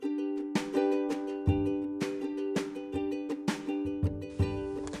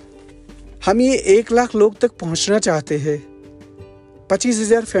हम ये 1 लाख लोग तक पहुंचना चाहते हैं,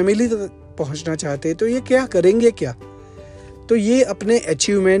 25,000 फैमिली तक पहुंचना चाहते हैं, तो ये क्या करेंगे क्या? तो ये अपने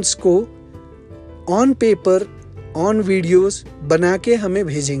अचीवमेंट्स को ऑन पेपर, ऑन वीडियोस बना के हमें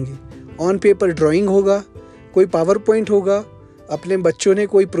भेजेंगे। ऑन पेपर ड्राइंग होगा, कोई पावर पॉइंट होगा, अपने बच्चों ने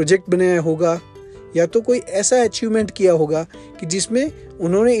कोई प्रोजेक्ट बनाया होगा, या तो कोई ऐसा अचीवमेंट किया होगा कि जिसमें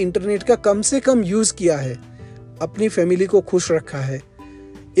उन्होंने इंटरनेट का कम से कम यूज़ किया है, अपनी फैमिली को खुश रखा है,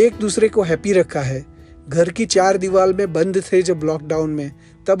 एक दूसरे को हैप्पी रखा है। घर की 4 दीवार में बंद थे जब लॉकडाउन में,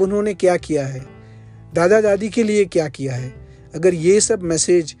 तब उन्होंने क्या किया है, दादा दादी के लिए क्या किया है। अगर ये सब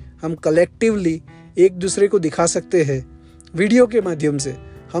मैसेज हम कलेक्टिवली एक दूसरे को दिखा सकते हैं वीडियो के माध्यम से,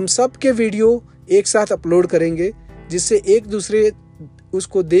 हम सब के वीडियो एक साथ अपलोड करेंगे, जिससे एक दूसरे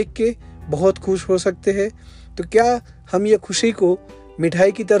उसको देख के बहुत खुश हो सकते हैं। तो क्या हम ये खुशी को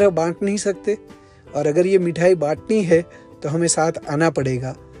मिठाई की तरह बांट नहीं सकते? और अगर ये मिठाई बांटनी है तो हमें साथ आना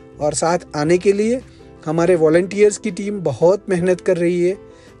पड़ेगा, और साथ आने के लिए हमारे वॉलंटियर्स की टीम बहुत मेहनत कर रही है।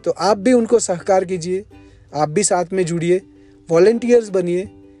 तो आप भी उनको सहकार कीजिए, आप भी साथ में जुड़िए, वॉलंटियर्स बनिए,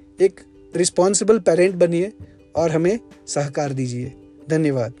 एक रिस्पॉन्सिबल पेरेंट बनिए और हमें सहकार दीजिए।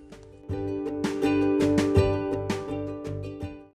 धन्यवाद।